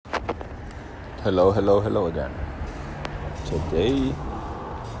Hello again. Today,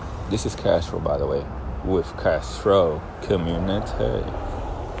 this is Castro, by the way, with Castro Community.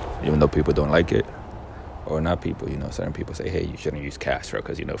 Even though people don't like it, or not people, certain people say, hey, you shouldn't use Castro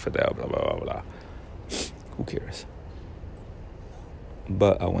because, Fidel, blah, blah, blah, blah. Who cares?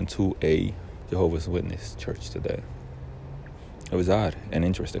 But I went to a Jehovah's Witness church today. It was odd and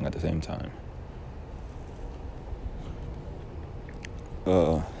interesting at the same time.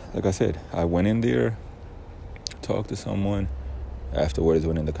 Like I said, I went in there, talked to someone, afterwards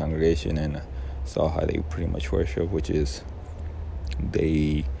went in the congregation and saw how they pretty much worship, which is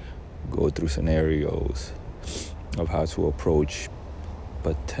they go through scenarios of how to approach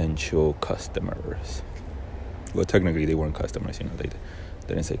potential customers. Well, technically they weren't customers, they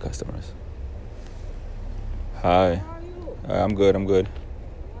didn't say customers. Hi. I'm good.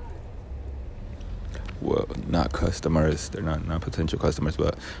 Well, not customers. They're not potential customers,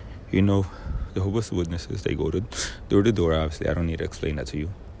 but the Jehovah's Witnesses, they go to door to door. Obviously, I don't need to explain that to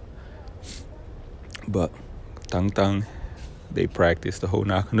you. But tang, they practice the whole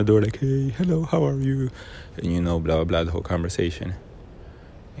knock on the door, like, hey, hello, how are you? And blah blah blah, the whole conversation.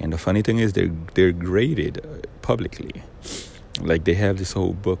 And the funny thing is, they're graded publicly. Like they have this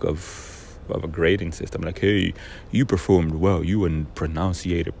whole book of a grading system. Like, hey, you performed well. You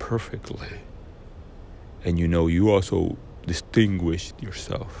pronunciated perfectly. And you also distinguished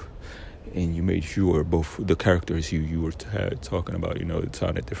yourself. And you made sure both the characters you were talking about, it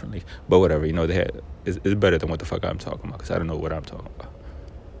sounded differently. But whatever, it's better than what the fuck I'm talking about, because I don't know what I'm talking about.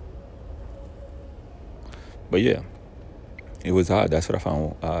 But yeah, it was odd. That's what I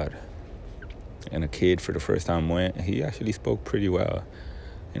found odd. And a kid for the first time went, and he actually spoke pretty well.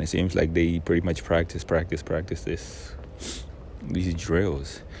 And it seems like they pretty much practice these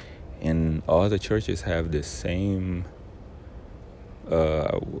drills. And all the churches have the same,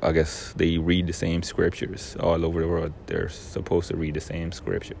 I guess they read the same scriptures all over the world. They're supposed to read the same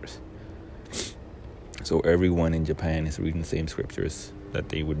scriptures. So everyone in Japan is reading the same scriptures that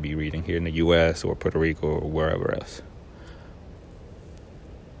they would be reading here in the U.S. or Puerto Rico or wherever else.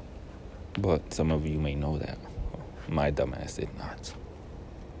 But some of you may know that. My dumbass did not.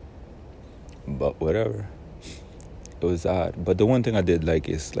 But whatever. It was odd. But the one thing I did like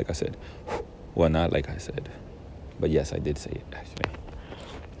is, like I said, well, not like I said, but yes, I did say it, actually.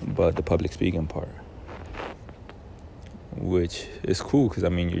 But the public speaking part, which is cool, because,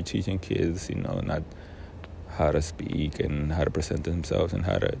 you're teaching kids, not how to speak and how to present themselves and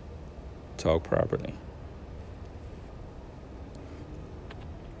how to talk properly,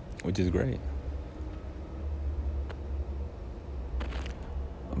 which is great.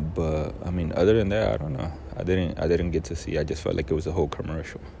 But other than that, I don't know. I didn't get to see. I just felt like it was a whole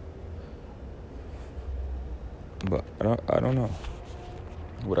commercial. But I don't know.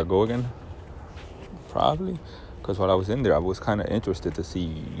 Would I go again? Probably, because while I was in there, I was kind of interested to see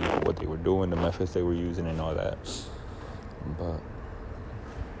what they were doing, the methods they were using, and all that. But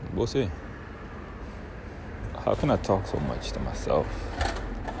we'll see. How can I talk so much to myself,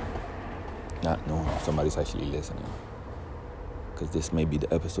 not knowing if somebody's actually listening? Because this may be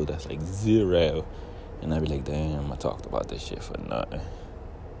the episode that's like 0, and I'd be like, damn, I talked about this shit for nothing.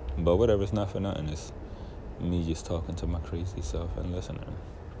 But whatever, it's not for nothing. It's me just talking to my crazy self and listening.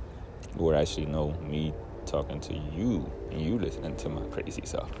 Or actually, no, me talking to you and you listening to my crazy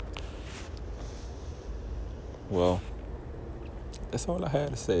self. Well, that's all I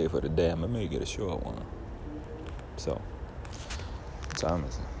had to say for the day. I may get a short one. So, what time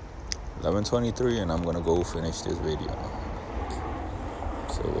is it? 11:23, and I'm going to go finish this video.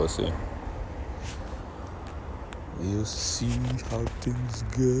 So we'll see. We'll see how things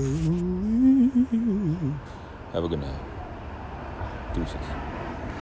go. Have a good night. Deuces.